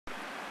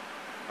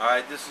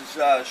Alright, this is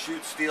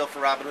Shoot Steel for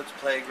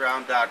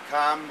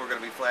RobinHoodsPlayground.com. We're going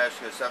to be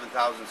flashing a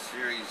 7000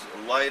 series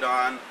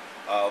lite-on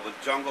with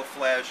Jungle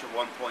Flash or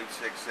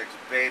 1.66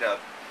 beta.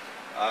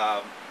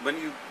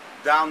 When you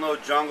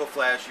download Jungle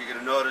Flash, you're going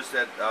to notice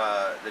that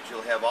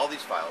you'll have all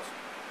these files,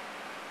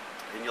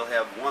 and you'll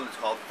have one that's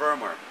called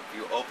firmware. If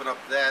you open up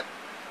that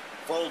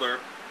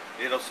folder,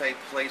 it'll say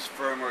place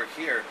firmware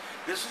here.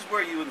 This is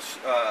where you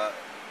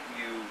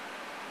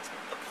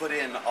put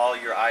in all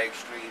your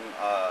iExtreme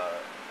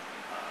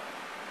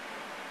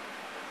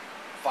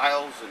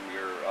files and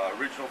your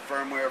original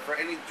firmware for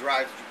any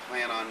drives that you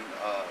plan on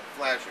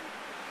flashing.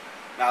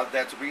 Now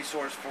that's a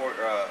resource for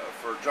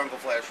Jungle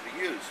Flash to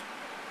use.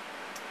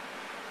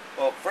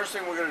 Well, first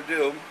thing we're going to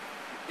do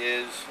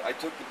is I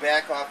took the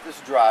back off this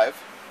drive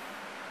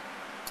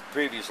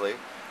previously.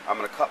 I'm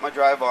going to cut my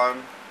drive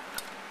on,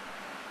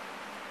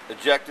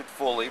 eject it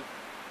fully,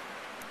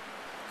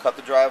 cut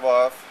the drive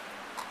off,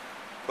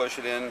 push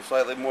it in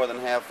slightly more than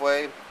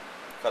halfway,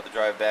 cut the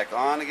drive back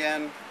on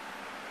again,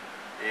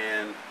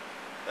 and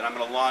then I'm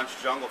going to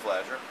launch Jungle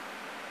Flasher.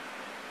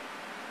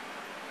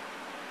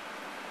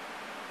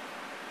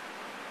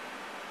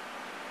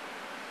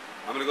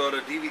 I'm going to go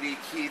to DVD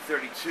key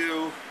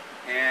 32,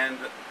 and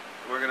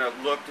we're going to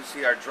look to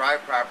see our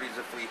drive properties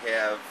if we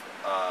have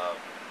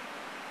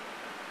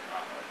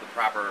the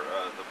proper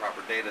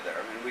data there,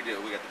 and we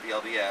do. We got the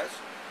VLDS,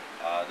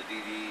 the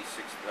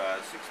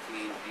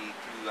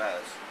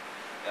DD16B2S.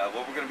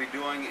 What we're going to be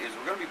doing is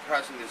we're going to be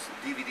pressing this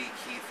DVD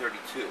key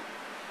 32.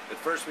 But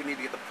first we need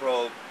to get the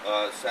probe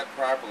set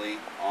properly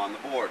on the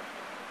board.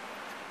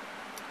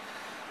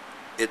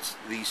 It's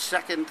the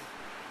second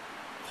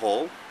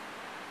hole,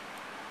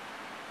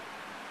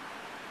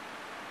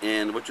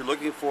 and what you're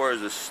looking for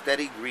is a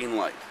steady green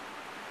light.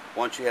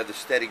 Once you have the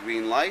steady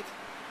green light,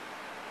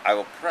 I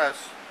will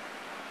press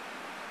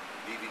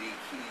DVD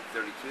key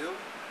 32.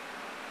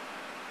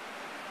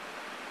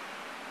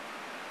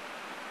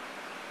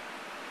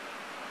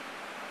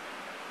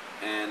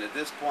 And at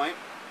this point,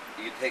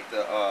 you can take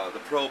the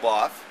probe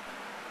off.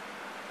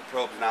 The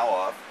probe's now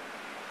off.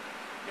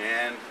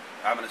 And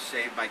I'm going to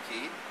save my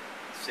key,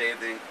 save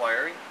the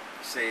inquiry,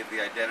 save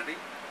the identity,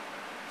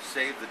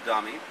 save the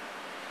dummy.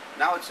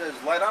 Now it says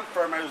lite-on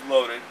firmware is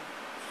loaded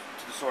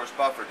to the source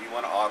buffer. Do you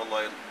want to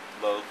auto-load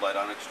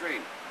lite-on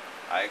Extreme?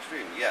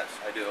 iExtreme, yes,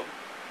 I do.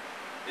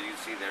 As you can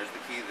see, there's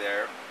the key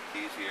there,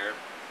 key's here,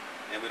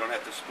 and we don't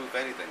have to spoof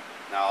anything.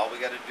 Now all we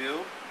got to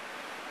do,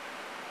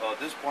 well, at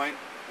this point,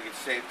 we can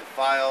save the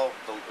file,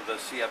 the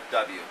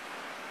CFW.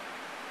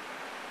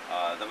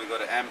 Then we go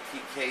to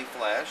MTK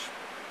Flash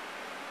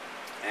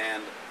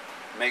and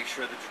make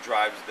sure that your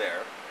drive's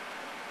there.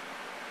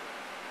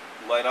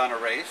 Lite-on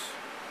erase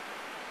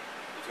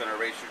is going to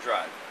erase your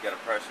drive. You got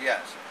to press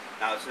yes.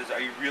 Now it says,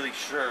 are you really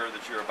sure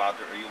that you're about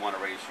to, or you want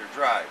to erase your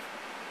drive?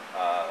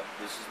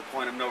 This is the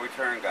point of no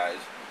return,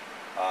 guys.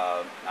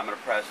 I'm going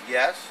to press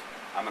yes.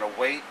 I'm going to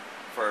wait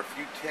for a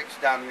few ticks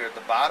down here at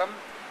the bottom.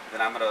 Then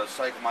I'm going to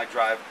cycle my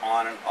drive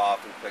on and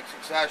off in quick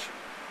succession.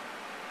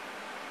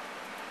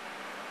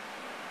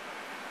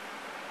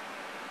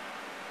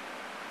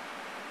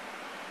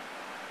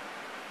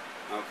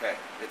 Okay,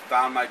 it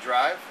found my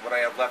drive. What I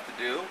have left to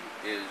do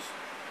is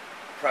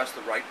press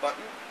the right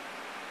button,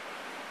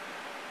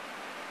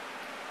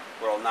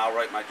 where I'll now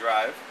write my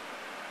drive.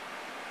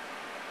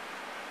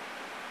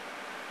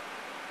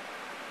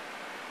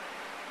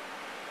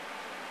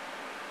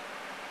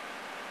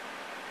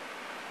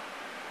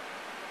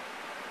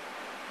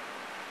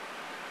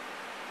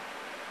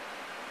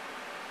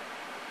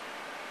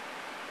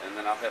 And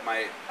then I'll hit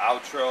my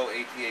outro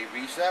ATA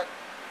reset.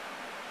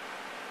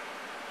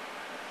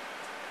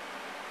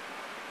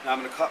 Now I'm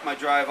going to cut my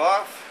drive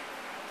off,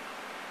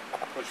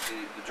 push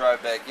the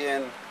drive back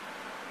in,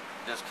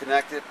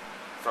 disconnect it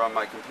from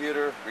my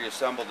computer,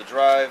 reassemble the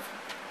drive,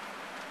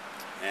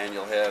 and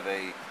you'll have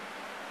a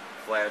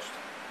flashed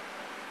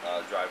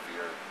drive for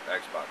your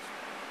Xbox.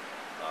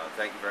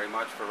 Thank you very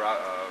much for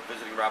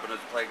visiting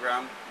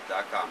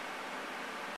RobinHoodsPlayground.com.